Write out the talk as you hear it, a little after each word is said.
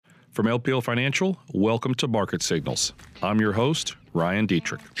From LPL Financial, welcome to Market Signals. I'm your host, Ryan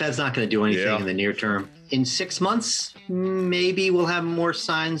Dietrich. Fed's not going to do anything in the near term. In 6 months, maybe we'll have more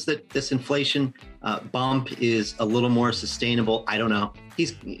signs that this inflation bump is a little more sustainable. I don't know.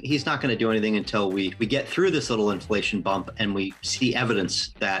 He's not going to do anything until we get through this little inflation bump and we see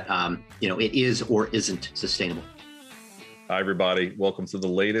evidence that it is or isn't sustainable. Hi, everybody. Welcome to the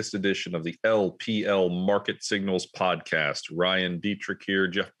latest edition of the LPL Market Signals podcast. Ryan Dietrich here,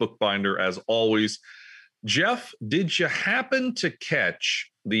 Jeff Bookbinder, as always. Jeff, did you happen to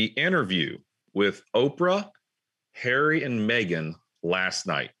catch the interview with Oprah, Harry, and Meghan last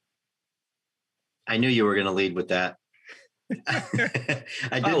night? I knew you were going to lead with that.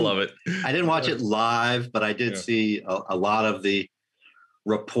 I love it. I didn't watch it live, but I did see a lot of the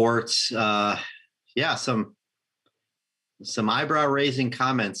reports. Some eyebrow-raising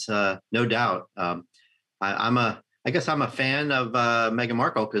comments, no doubt. I guess I'm a fan of Meghan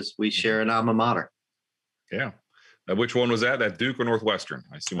Markle because we share an alma mater. Yeah. Which one was that? That Duke or Northwestern?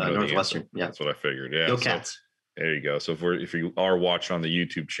 I assume Northwestern. Yeah, that's what I figured. Yeah. Go Cats. There you go. So if you are watching on the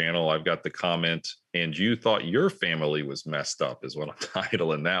YouTube channel, I've got the comment, and you thought your family was messed up is what I'm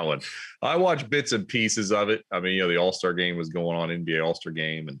titling that one. I watched bits and pieces of it. I mean, the All-Star game was going on, NBA All-Star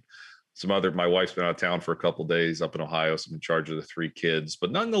game, and my wife's been out of town for a couple of days up in Ohio, so I'm in charge of the 3 kids. But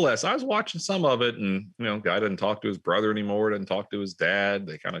nonetheless, I was watching some of it, and guy doesn't talk to his brother anymore, doesn't talk to his dad.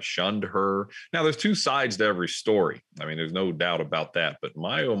 They kind of shunned her. Now, there's 2 sides to every story. I mean, there's no doubt about that. But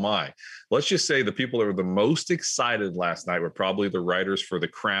my, oh my, let's just say the people that were the most excited last night were probably the writers for The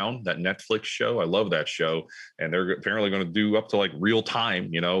Crown, that Netflix show. I love that show. And they're apparently going to do up to like real time,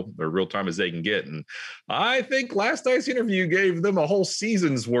 or real time as they can get. And I think last night's interview gave them a whole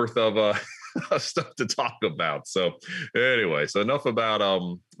season's worth of stuff to talk about. So anyway, so enough about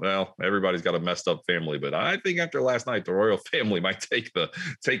everybody's got a messed up family, but I think after last night, the royal family might take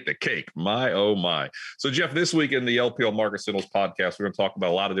the cake. My oh my. So Jeff, this week in the LPL Market Signals podcast, we're going to talk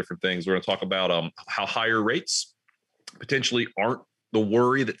about a lot of different things. We're going to talk about how higher rates potentially aren't the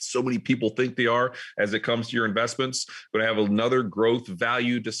worry that so many people think they are as it comes to your investments. We're going to have another growth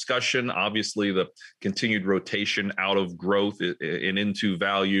value discussion. Obviously, the continued rotation out of growth and into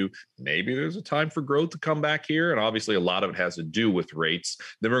value. Maybe there's a time for growth to come back here. And obviously, a lot of it has to do with rates.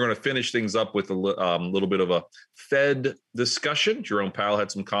 Then we're going to finish things up with a little bit of a Fed discussion. Jerome Powell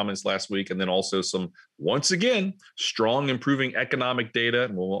had some comments last week, and then also some, once again, strong improving economic data.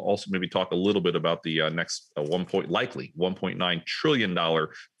 And we'll also maybe talk a little bit about the next likely $1.9 trillion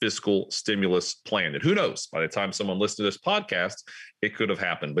fiscal stimulus plan. And who knows, by the time someone listens to this podcast, it could have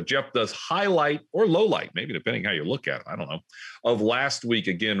happened. But Jeff does highlight or low light, maybe depending how you look at it, I don't know, of last week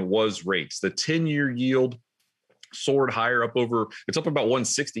again was rates. The 10-year yield soared higher it's up about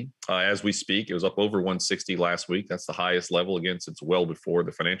 160 as we speak. It was up over 160 last week. That's the highest level again since well before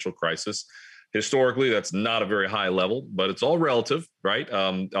the financial crisis. Historically, that's not a very high level, but it's all relative, right?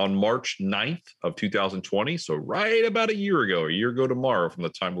 On March 9th of 2020, so right about a year ago tomorrow from the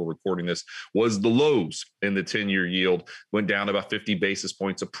time we're recording this, was the lows in the 10-year yield, went down about 50 basis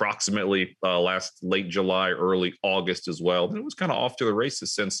points approximately late July, early August as well. And it was kind of off to the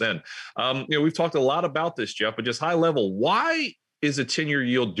races since then. We've talked a lot about this, Jeff, but just high level, why is a 10-year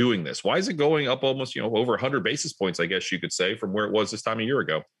yield doing this? Why is it going up almost, over 100 basis points, I guess you could say, from where it was this time a year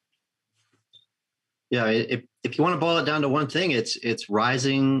ago? Yeah, if you want to boil it down to one thing, it's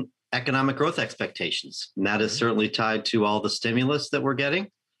rising economic growth expectations. And that is certainly tied to all the stimulus that we're getting.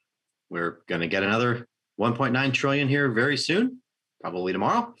 We're going to get another 1.9 trillion here very soon, probably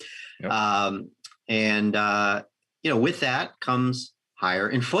tomorrow. Yep. With that comes higher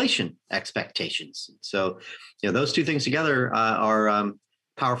inflation expectations. So, those 2 things together are a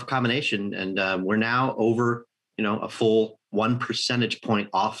powerful combination. And we're now over, a full 1 percentage point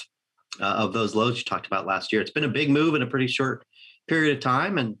off of those lows you talked about last year. It's been a big move in a pretty short period of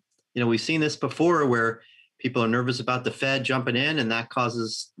time. And, we've seen this before where people are nervous about the Fed jumping in, and that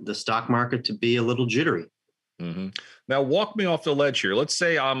causes the stock market to be a little jittery. Mm-hmm. Now, walk me off the ledge here. Let's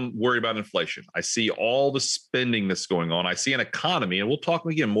say I'm worried about inflation. I see all the spending that's going on. I see an economy, and we'll talk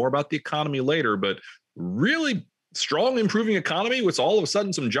again more about the economy later, but really strong improving economy with all of a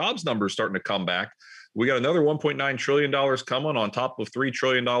sudden some jobs numbers starting to come back. We got another $1.9 trillion coming on top of $3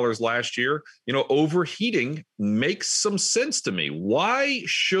 trillion last year. Overheating makes some sense to me. Why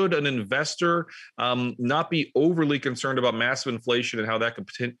should an investor not be overly concerned about massive inflation and how that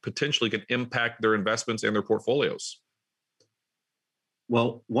could potentially can impact their investments and their portfolios?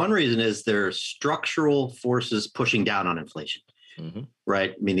 Well, one reason is there's structural forces pushing down on inflation,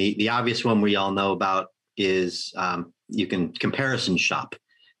 right? I mean, the obvious one we all know about is you can comparison shop.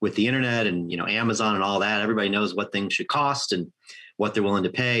 with the internet and Amazon and all that, everybody knows what things should cost and what they're willing to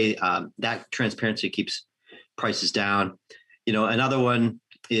pay. That transparency keeps prices down. Another one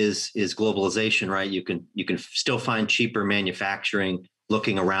is globalization, right? You can still find cheaper manufacturing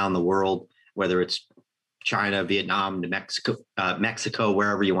looking around the world, whether it's China, Vietnam, New Mexico, Mexico,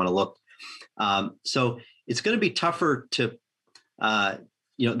 wherever you want to look. So it's going to be tougher to,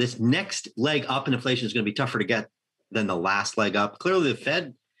 this next leg up in inflation is going to be tougher to get than the last leg up. Clearly, the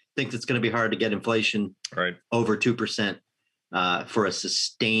Fed thinks it's going to be hard to get inflation over 2% for a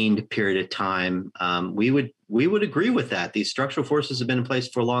sustained period of time. We would agree with that. These structural forces have been in place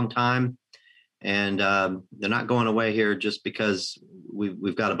for a long time, and they're not going away here just because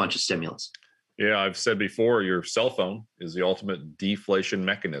we've got a bunch of stimulus. Yeah, I've said before, your cell phone is the ultimate deflation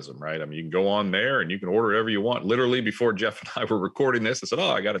mechanism, right? I mean, you can go on there and you can order whatever you want. Literally, before Jeff and I were recording this, I said,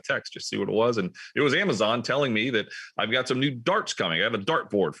 I got a text, just see what it was. And it was Amazon telling me that I've got some new darts coming. I have a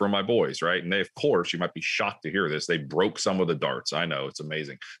dart board for my boys, right? And they, of course, you might be shocked to hear this, they broke some of the darts. I know, it's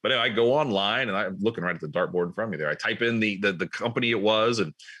amazing. But I go online and I'm looking right at the dartboard in front of me there. I type in the company it was,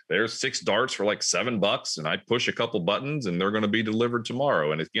 and there's 6 darts for like $7. And I push a couple buttons and they're going to be delivered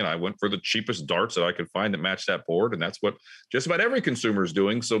tomorrow. And I went for the cheapest darts that I could find that matched that board. And that's what just about every consumer is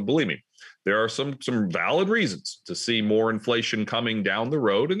doing. So believe me, there are some valid reasons to see more inflation coming down the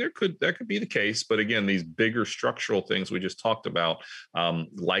road. And that could be the case. But again, these bigger structural things we just talked about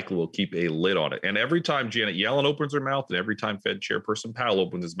likely will keep a lid on it. And every time Janet Yellen opens her mouth and every time Fed Chairperson Powell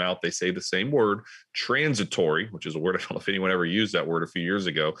opens his mouth, they say the same word, transitory, which is a word I don't know if anyone ever used that word a few years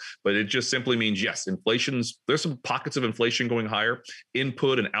ago, but it just simply means, yes, there's some pockets of inflation going higher,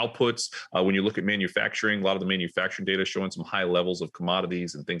 input and outputs. When you look at manufacturing, a lot of the manufacturing data is showing some high levels of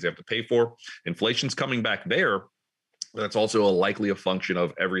commodities and things they have to pay for. Inflation's coming back there. That's also likely a function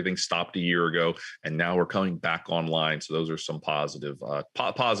of everything stopped a year ago, and now we're coming back online. So those are some positive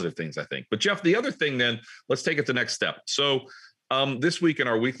things, I think. But Jeff, the other thing then, let's take it to the next step. So this week in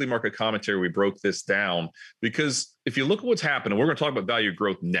our weekly market commentary, we broke this down because if you look at what's happened, and we're going to talk about value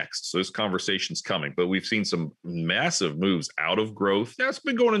growth next, so this conversation's coming, but we've seen some massive moves out of growth. That's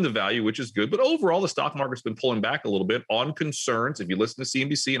been going into value, which is good. But overall, the stock market's been pulling back a little bit on concerns. If you listen to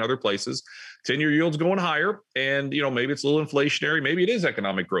CNBC and other places, 10-year yields going higher, and maybe it's a little inflationary, maybe it is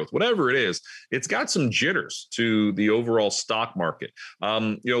economic growth, whatever it is, it's got some jitters to the overall stock market.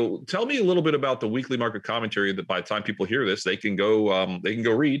 Tell me a little bit about the weekly market commentary that by the time people hear this, they can go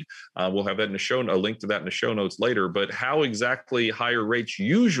read. We'll have that in a link to that in the show notes later. But how exactly higher rates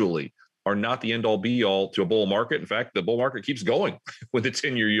usually are not the end all be all to a bull market. In fact, the bull market keeps going when the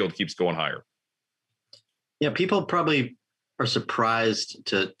 10-year yield keeps going higher. Yeah, people probably are surprised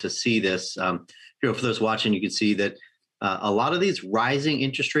to see this. For those watching, you can see that a lot of these rising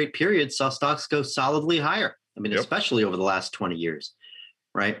interest rate periods saw stocks go solidly higher. I mean, especially over the last 20 years,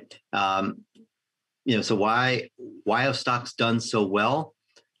 right? So why have stocks done so well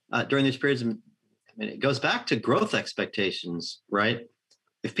during these periods? I mean, it goes back to growth expectations, right?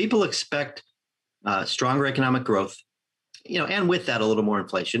 If people expect stronger economic growth, and with that a little more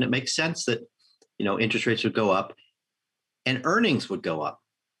inflation, it makes sense that interest rates would go up and earnings would go up,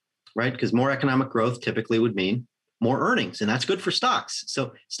 right? Because more economic growth typically would mean more earnings, and that's good for stocks.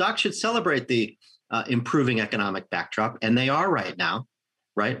 So stocks should celebrate the improving economic backdrop, and they are right now,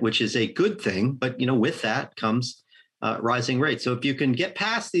 right? Which is a good thing, but with that comes rising rates. So if you can get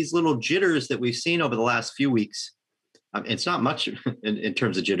past these little jitters that we've seen over the last few weeks, it's not much in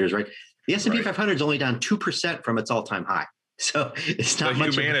terms of jitters, right? The S&P 500 is only down 2% from its all-time high. So it's not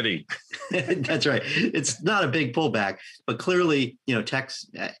much humanity. That's right. It's not a big pullback, but clearly, tech's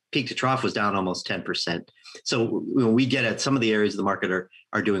peak to trough was down almost 10%. So we get at some of the areas of the market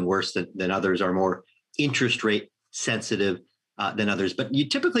are doing worse than others, are more interest rate sensitive than others. But you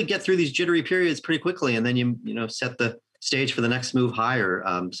typically get through these jittery periods pretty quickly, and then you set the stage for the next move higher.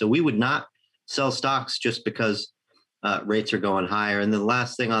 So we would not sell stocks just because rates are going higher. And the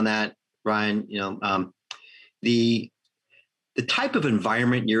last thing on that, Brian, the type of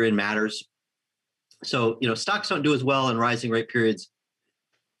environment you're in matters. So stocks don't do as well in rising rate periods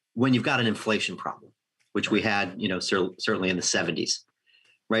when you've got an inflation problem, which we had certainly in the 70s,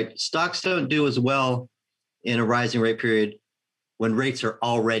 right? Stocks don't do as well in a rising rate period when rates are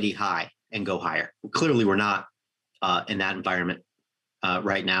already high and go higher. Clearly, we're not in that environment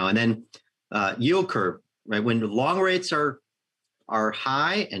right now. And then yield curve, right? When long rates are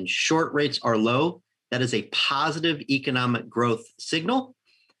high and short rates are low, that is a positive economic growth signal.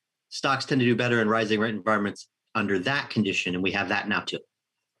 Stocks tend to do better in rising rate environments under that condition, and we have that now too.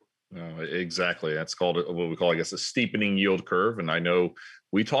 Exactly. That's called what we call, I guess, a steepening yield curve. And I know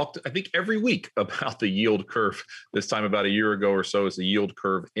we talked, I think, every week about the yield curve. This time about a year ago or so, is the yield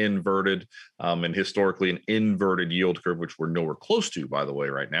curve inverted, and historically an inverted yield curve, which we're nowhere close to, by the way,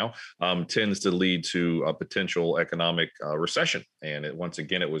 right now, tends to lead to a potential economic recession. And once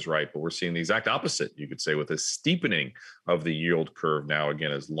again, it was right, but we're seeing the exact opposite, you could say, with a steepening of the yield curve now,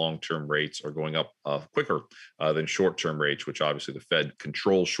 again, as long-term rates are going up quicker than short-term rates, which obviously the Fed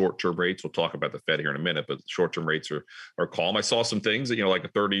controls short-term rates. We'll talk about the Fed here in a minute, but short-term rates are calm. I saw some things that, like a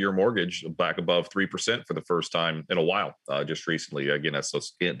 30-year mortgage back above 3% for the first time in a while, just recently. Again, that's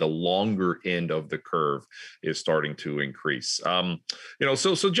the longer end of the curve is starting to increase.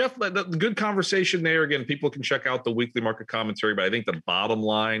 So Jeff, the good conversation there. Again, people can check out the weekly market commentary, but I think the bottom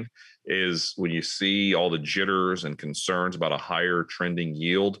line is when you see all the jitters and concerns about a higher trending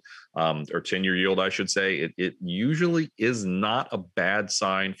yield, or 10-year yield, I should say, it usually is not a bad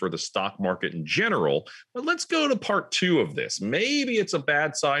sign for the stock market in general. But let's go to part two of this. Maybe it's a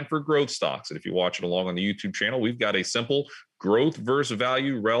bad sign for growth stocks. And if you're watching along on the YouTube channel, we've got a simple growth versus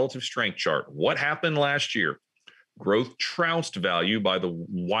value relative strength chart. What happened last year? Growth trounced value by the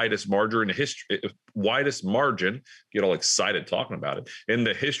widest margin in history, widest margin, get all excited talking about it, in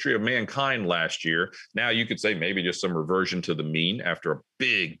the history of mankind last year. Now you could say maybe just some reversion to the mean after a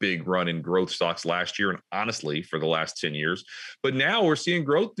big run in growth stocks last year, and honestly for the last 10 years. But now we're seeing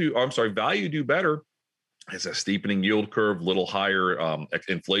value do better. It's a steepening yield curve, little higher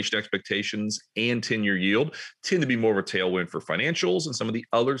inflation expectations, and 10-year yield tend to be more of a tailwind for financials and some of the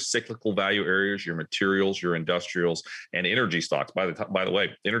other cyclical value areas, your materials, your industrials, and energy stocks. By the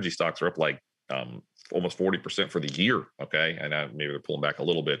way, energy stocks are up like almost 40% for the year. Okay. And maybe they're pulling back a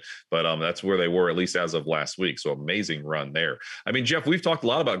little bit, but that's where they were, at least as of last week. So amazing run there. I mean, Jeff, we've talked a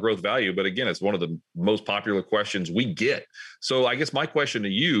lot about growth value, but again, it's one of the most popular questions we get. So I guess my question to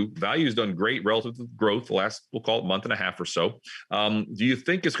you, value's done great relative to growth the last, we'll call it month and a half or so. Do you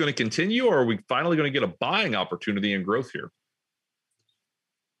think it's going to continue, or are we finally going to get a buying opportunity in growth here?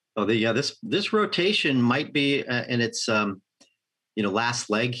 Oh, this rotation might be in its last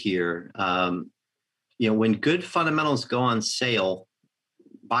leg here. When good fundamentals go on sale,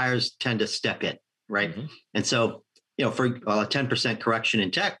 buyers tend to step in, right? Mm-hmm. And so, for a 10% correction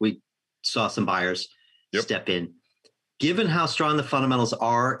in tech, we saw some buyers step in. Given how strong the fundamentals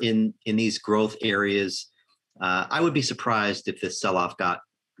are in these growth areas, I would be surprised if this sell-off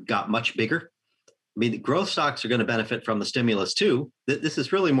got much bigger. I mean, the growth stocks are going to benefit from the stimulus too. This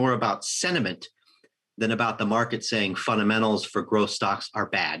is really more about sentiment than about the market saying fundamentals for growth stocks are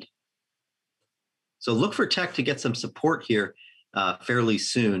bad. So look for tech to get some support here fairly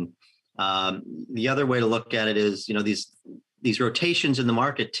soon. The other way to look at it is, these rotations in the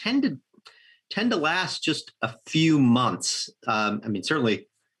market tend to last just a few months. Certainly,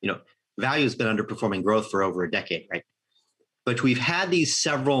 value has been underperforming growth for over a decade, right? But we've had these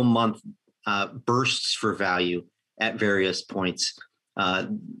several month bursts for value at various points.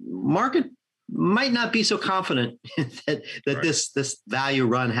 Market might not be so confident that right. this value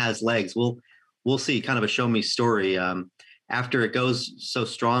run has legs. We'll see. Kind of a show me story. After it goes so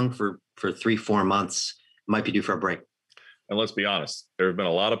strong for 3-4 months, it might be due for a break. And let's be honest, there have been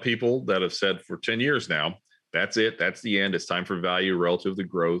a lot of people that have said for 10 years now, that's it. That's the end. It's time for value relative to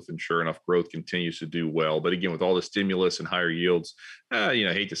growth. And sure enough, growth continues to do well. But again, with all the stimulus and higher yields, I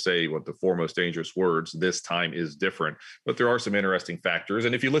hate to say what the four most dangerous words, this time is different. But there are some interesting factors.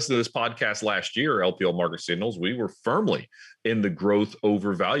 And if you listen to this podcast last year, LPL Market Signals, we were firmly in the growth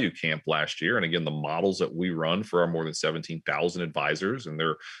over value camp last year. And again, the models that we run for our more than 17,000 advisors, and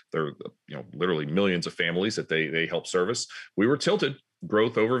they're literally millions of families that they help service, we were tilted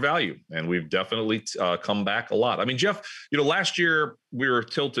growth over value. And we've definitely come back a lot. I mean, Jeff, last year we were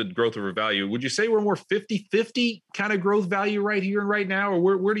tilted growth over value. Would you say we're more 50-50 kind of growth value right here and right now?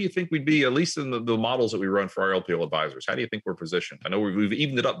 Or where do you think we'd be, at least in the models that we run for our LPL advisors? How do you think we're positioned? I know we've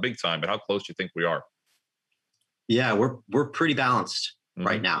evened it up big time, but how close do you think we are? Yeah, we're pretty balanced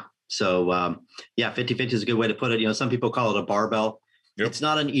right now. So 50-50 is a good way to put it. Some people call it a barbell. Yep. It's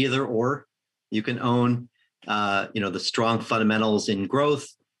not an either or. You can own the strong fundamentals in growth,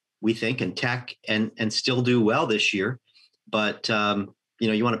 we think, in tech and still do well this year. But,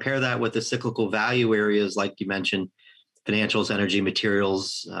 you want to pair that with the cyclical value areas, like you mentioned, financials, energy,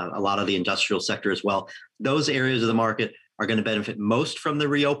 materials, a lot of the industrial sector as well. Those areas of the market are going to benefit most from the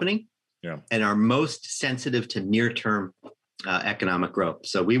reopening and are most sensitive to near-term economic growth.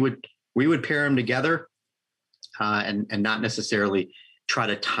 So we would pair them together and not necessarily try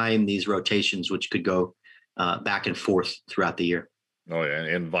to time these rotations, which could go back and forth throughout the year. Oh yeah,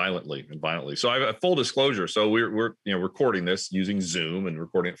 and violently, and violently. So I full disclosure. So we're recording this using Zoom and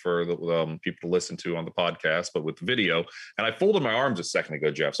recording it for the people to listen to on the podcast, but with video. And I folded my arms a second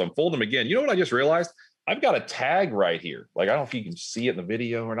ago, Jeff. So I'm folding them again. You know what I just realized? I've got a tag right here. Like, I don't know if you can see it in the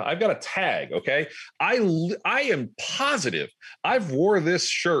video or not. I've got a tag. Okay. I am positive I've wore this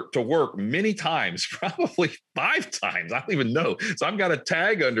shirt to work many times, probably 5 times. I don't even know. So I've got a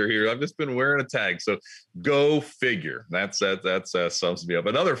tag under here. I've just been wearing a tag. So go figure. That sums me up.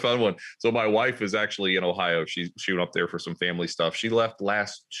 Another fun one. So my wife is actually in Ohio. She went up there for some family stuff. She left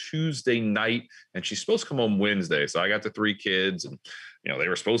last Tuesday night and she's supposed to come home Wednesday. So I got the 3 kids and they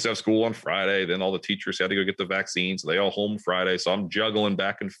were supposed to have school on Friday. Then all the teachers had to go get the vaccine. So they all home Friday. So I'm juggling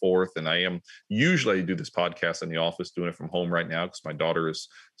back and forth. And I usually do this podcast in the office, doing it from home right now because my daughter is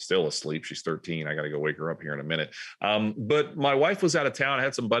still asleep. She's 13. I got to go wake her up here in a minute. But my wife was out of town. I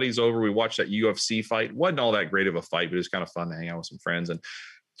had some buddies over. We watched that UFC fight. Wasn't all that great of a fight, but it was kind of fun to hang out with some friends. And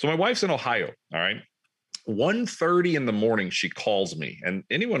so my wife's in Ohio. All right. 1:30 in the morning, she calls me. And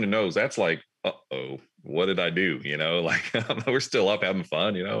anyone who knows, that's like, uh-oh, what did I do? Like we're still up having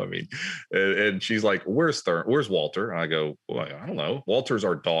fun, I mean, and she's like, where's Walter? And I go, well, I don't know. Walter's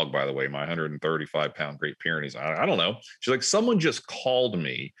our dog, by the way, my 135-pound Great Pyrenees. I don't know. She's like, someone just called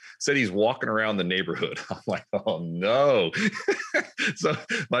me, said he's walking around the neighborhood. I'm like, oh no. So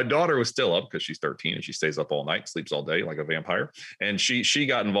my daughter was still up because she's 13 and she stays up all night, sleeps all day like a vampire. And she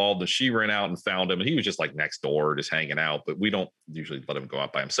got involved and she ran out and found him. And he was just like next door, just hanging out. But we don't usually let him go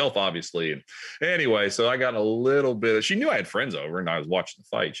out by himself, obviously. And anyway, so I got a little bit. She knew I had friends over and I was watching the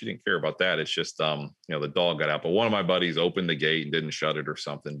fight. She didn't care about that. It's just, the dog got out. But one of my buddies opened the gate and didn't shut it or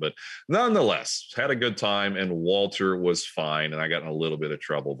something. But nonetheless, had a good time and Walter was fine. And I got in a little bit of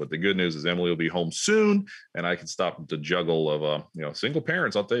trouble. But the good news is Emily will be home soon and I can stop the juggle of, single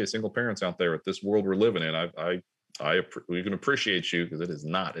parents. I'll tell you, single parents out there at this world we're living in. We can appreciate you because it is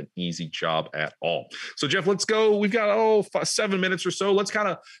not an easy job at all. So Jeff, let's go. We've got 7 minutes or so. Let's kind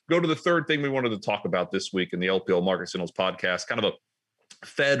of go to the third thing we wanted to talk about this week in the LPL Market Signals podcast, kind of a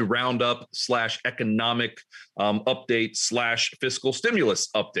Fed roundup / economic update / fiscal stimulus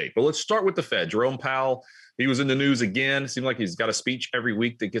update. But let's start with the Fed. Jerome Powell, he was in the news again. It seemed like he's got a speech every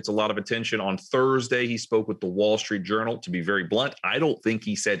week that gets a lot of attention. On Thursday, he spoke with the Wall Street Journal. To be very blunt, I don't think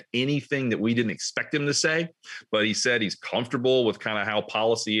he said anything that we didn't expect him to say, but he said he's comfortable with kind of how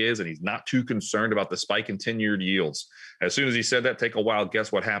policy is, and he's not too concerned about the spike in 10-year yields. As soon as he said that, take a wild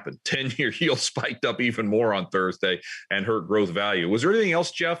guess what happened. 10-year yield spiked up even more on Thursday and hurt growth value. Was there anything else,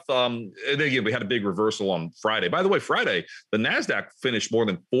 Jeff? And again, we had a big reversal on Friday. By the way, Friday, the NASDAQ finished more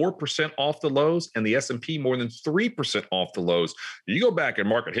than 4% off the lows and the S&P more than 3% off the lows. You go back in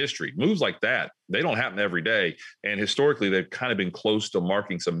market history, moves like that, they don't happen every day. And historically, they've kind of been close to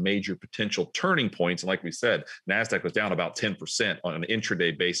marking some major potential turning points. And like we said, NASDAQ was down about 10% on an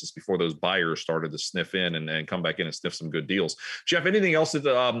intraday basis before those buyers started to sniff in and come back in and sniff some good deals. Jeff, anything else that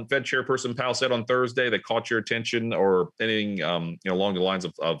the Fed Chairperson Powell said on Thursday that caught your attention, or anything along the lines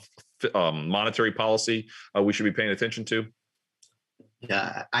of monetary policy we should be paying attention to?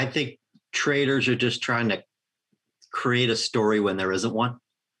 Yeah, I think traders are just trying to create a story when there isn't one.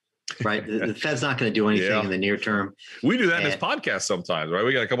 Right. The Fed's not going to do anything in the near term. We do that in this podcast sometimes, right?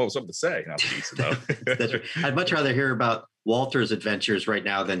 We got to come up with something to say. That's right. I'd much rather hear about Walter's adventures right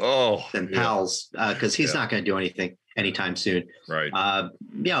now than Powell's, because he's not going to do anything anytime soon. Right.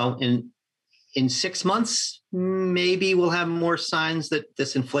 In 6 months, maybe we'll have more signs that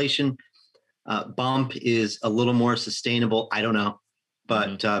this inflation bump is a little more sustainable. I don't know,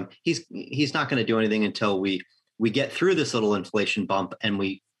 but he's not going to do anything until we get through this little inflation bump and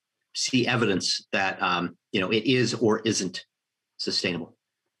we see evidence that it is or isn't sustainable.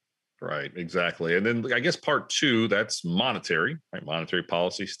 Right, exactly. And then I guess part 2, that's monetary, right? Monetary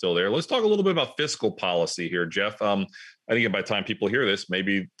policy still there. Let's talk a little bit about fiscal policy here, Jeff. I think by the time people hear this,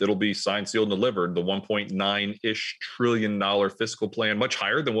 maybe it'll be signed, sealed, and delivered. The $1.9-ish trillion fiscal plan, much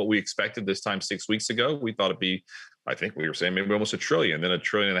higher than what we expected this time 6 weeks ago. We thought it'd be, I think we were saying maybe almost $1 trillion, then $1.5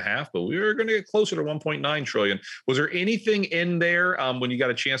 trillion, but we were going to get closer to 1.9 trillion. Was there anything in there when you got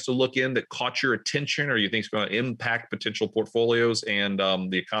a chance to look in that caught your attention, or you think it's going to impact potential portfolios and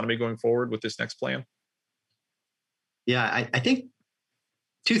the economy going forward with this next plan? Yeah, I think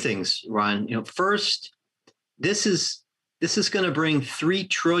 2 things, Ron. First, this is going to bring $3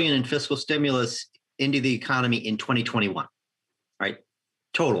 trillion in fiscal stimulus into the economy in 2021, right?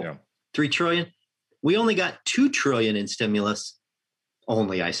 Total, 3 trillion. We only got $2 trillion in stimulus.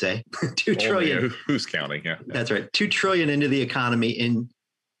 Only, I say, 2 trillion. Who's counting? Yeah, that's right. 2 trillion into the economy in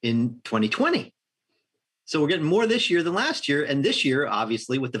 2020. So we're getting more this year than last year, and this year,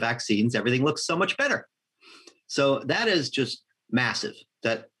 obviously, with the vaccines, everything looks so much better. So that is just massive.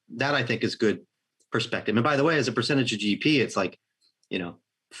 That I think is good perspective. And by the way, as a percentage of GDP, it's like,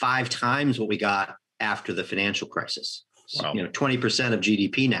 5 times what we got after the financial crisis. Wow. 20% of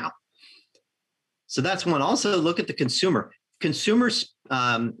GDP now. So that's one. Also, look at the consumer. Consumers,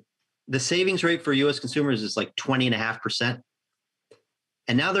 the savings rate for U.S. consumers is like 20.5%.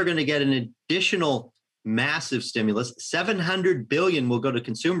 And now they're going to get an additional massive stimulus. $700 billion will go to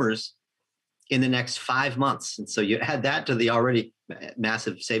consumers in the next 5 months. And so you add that to the already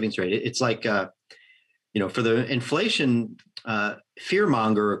massive savings rate. It's like, for the inflation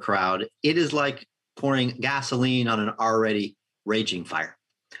fearmonger crowd, it is like pouring gasoline on an already raging fire.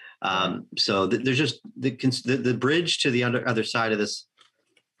 So there's just the bridge to the other side of this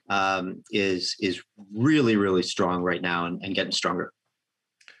is really, really strong right now and getting stronger.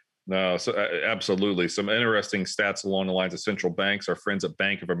 No, so absolutely. Some interesting stats along the lines of central banks. Our friends at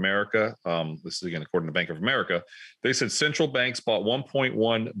Bank of America, this is again according to Bank of America, they said central banks bought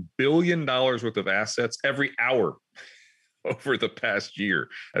 $1.1 billion worth of assets every hour over the past year.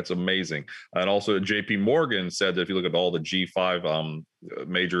 That's amazing. And also JP Morgan said that if you look at all the G5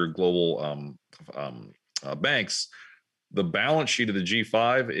 major global banks, the balance sheet of the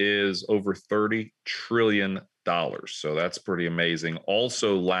G5 is over $30 trillion. So that's pretty amazing.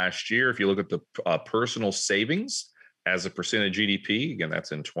 Also, last year, if you look at the personal savings as a percent of GDP, again,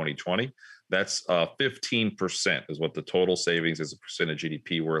 that's in 2020, that's 15% is what the total savings as a percent of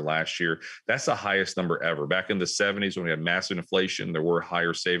GDP were last year. That's the highest number ever. Back in the 70s, when we had massive inflation, there were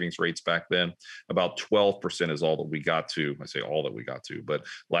higher savings rates back then. About 12% is all that we got to. I say all that we got to, but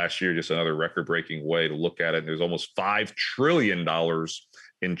last year, just another record-breaking way to look at it. There's almost $5 trillion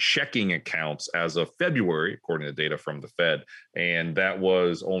in checking accounts as of February, according to data from the Fed. And that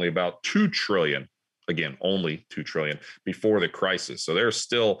was only about 2 trillion. Again, only 2 trillion before the crisis. So there's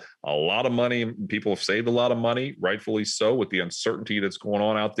still a lot of money. People have saved a lot of money, rightfully so, with the uncertainty that's going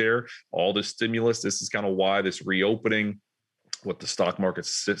on out there. All this stimulus, this is kind of why this reopening, what the stock market's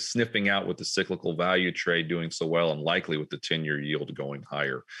sniffing out with the cyclical value trade doing so well, and likely with the 10-year yield going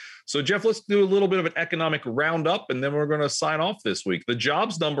higher. So, Jeff, let's do a little bit of an economic roundup, and then we're going to sign off this week. The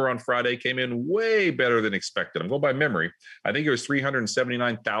jobs number on Friday came in way better than expected. I'm going by memory. I think it was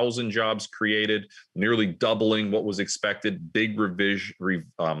 379,000 jobs created, nearly doubling what was expected. Big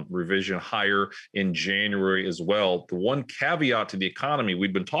revision higher in January as well. The one caveat to the economy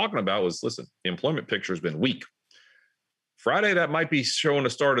we've been talking about was, listen, the employment picture has been weak. Friday, that might be showing the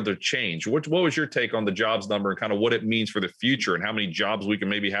start of the change. What was your take on the jobs number and kind of what it means for the future and how many jobs we can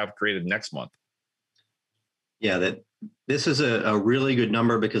maybe have created next month? Yeah, this is a really good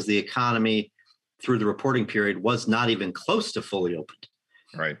number because the economy through the reporting period was not even close to fully opened.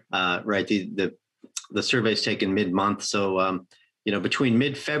 Right. Right. The survey's taken mid-month. So, between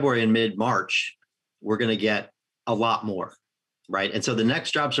mid-February and mid-March, we're going to get a lot more. Right. And so the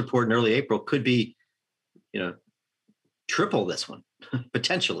next jobs report in early April could be, triple this one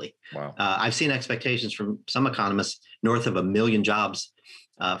potentially. Wow. I've seen expectations from some economists north of 1 million jobs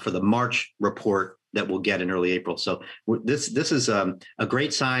for the March report that we'll get in early April. So this is a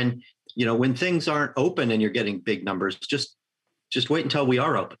great sign. When things aren't open and you're getting big numbers, just wait until we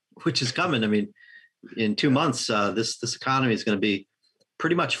are open, which is coming. I mean, in 2 months, this economy is going to be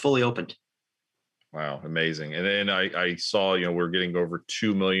pretty much fully opened. Wow, amazing. And then I saw, we're getting over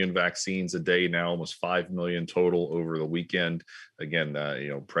 2 million vaccines a day now, almost 5 million total over the weekend. Again,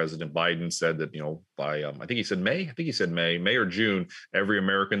 President Biden said that, by, I think he said May or June, every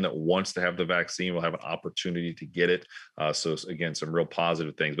American that wants to have the vaccine will have an opportunity to get it. So again, some real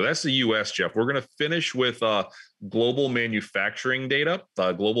positive things, but that's the U.S., Jeff. We're going to finish with global manufacturing data.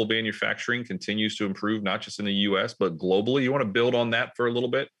 Global manufacturing continues to improve, not just in the U.S., but globally. You want to build on that for a little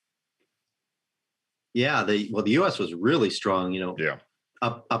bit? Yeah, the U.S. was really strong,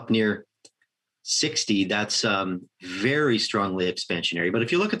 up near 60. That's very strongly expansionary. But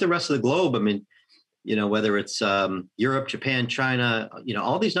if you look at the rest of the globe, I mean, whether it's Europe, Japan, China,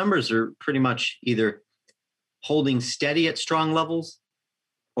 all these numbers are pretty much either holding steady at strong levels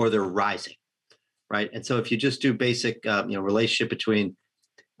or they're rising, right? And so if you just do basic, relationship between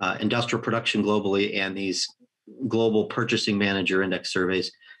industrial production globally and these global purchasing manager index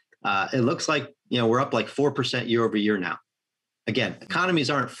surveys, it looks like, we're up like 4% year over year now. Again, economies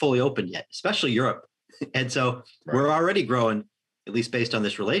aren't fully open yet, especially Europe. And so We're already growing, at least based on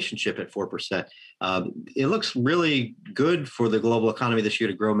this relationship, at 4%. It looks really good for the global economy this year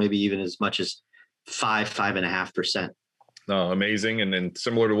to grow maybe even as much as 5.5%. No, amazing. And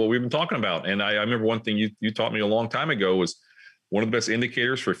similar to what we've been talking about. And I remember one thing you taught me a long time ago was one of the best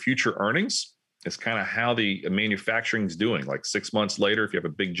indicators for future earnings is kind of how the manufacturing is doing. Like 6 months later, if you have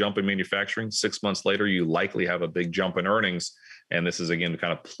a big jump in manufacturing, 6 months later, you likely have a big jump in earnings. And this is, again,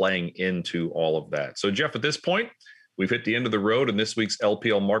 kind of playing into all of that. So, Jeff, at this point, we've hit the end of the road in this week's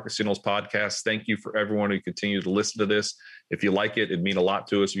LPL Market Signals podcast. Thank you for everyone who continues to listen to this. If you like it, it'd mean a lot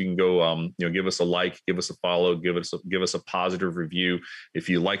to us. You can go, give us a like, give us a follow, give us a positive review. If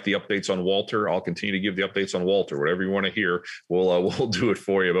you like the updates on Walter, I'll continue to give the updates on Walter. Whatever you want to hear, we'll do it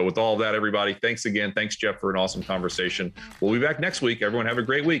for you. But with all of that, everybody, thanks again. Thanks, Jeff, for an awesome conversation. We'll be back next week. Everyone have a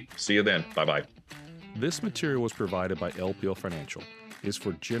great week. See you then. Bye-bye. This material was provided by LPL Financial, is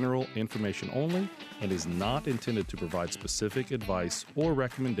for general information only, and is not intended to provide specific advice or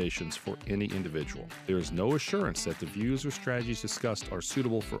recommendations for any individual. There is no assurance that the views or strategies discussed are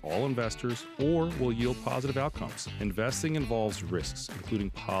suitable for all investors or will yield positive outcomes. Investing involves risks,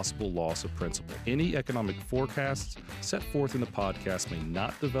 including possible loss of principal. Any economic forecasts set forth in the podcast may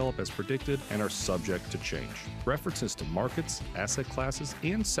not develop as predicted and are subject to change. References to markets, asset classes,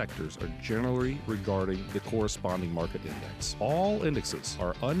 and sectors are generally regarding the corresponding market index. All indexes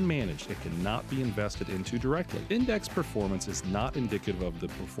are unmanaged and cannot be invested into directly. Index performance is not indicative of the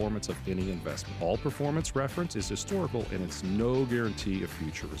performance of any investment. All performance reference is historical and it's no guarantee of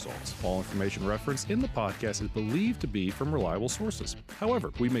future results. All information referenced in the podcast is believed to be from reliable sources.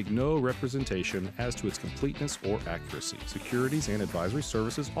 However, we make no representation as to its completeness or accuracy. Securities and advisory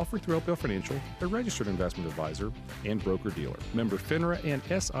services offered through LPL Financial, a registered investment advisor and broker-dealer. Member FINRA and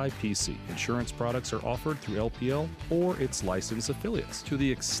SIPC. Insurance products are offered through LPL or its licensed affiliates. To the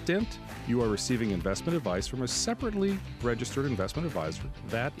extent you are receiving investment advice from a separately registered investment advisor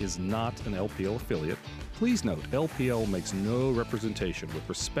that is not an LPL affiliate, please note LPL makes no representation with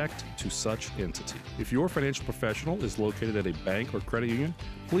respect to such entity. If your financial professional is located at a bank or credit union,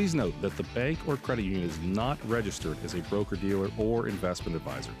 please note that the bank or credit union is not registered as a broker-dealer or investment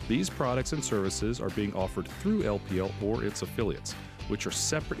advisor. These products and services are being offered through LPL or its affiliates, which are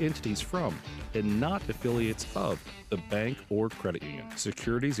separate entities from and not affiliates of the bank or credit union.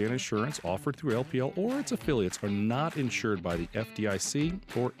 Securities and insurance offered through LPL or its affiliates are not insured by the FDIC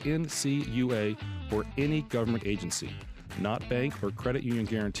or NCUA or any government agency, not bank or credit union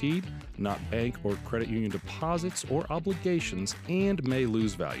guaranteed, not bank or credit union deposits or obligations, and may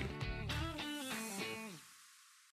lose value.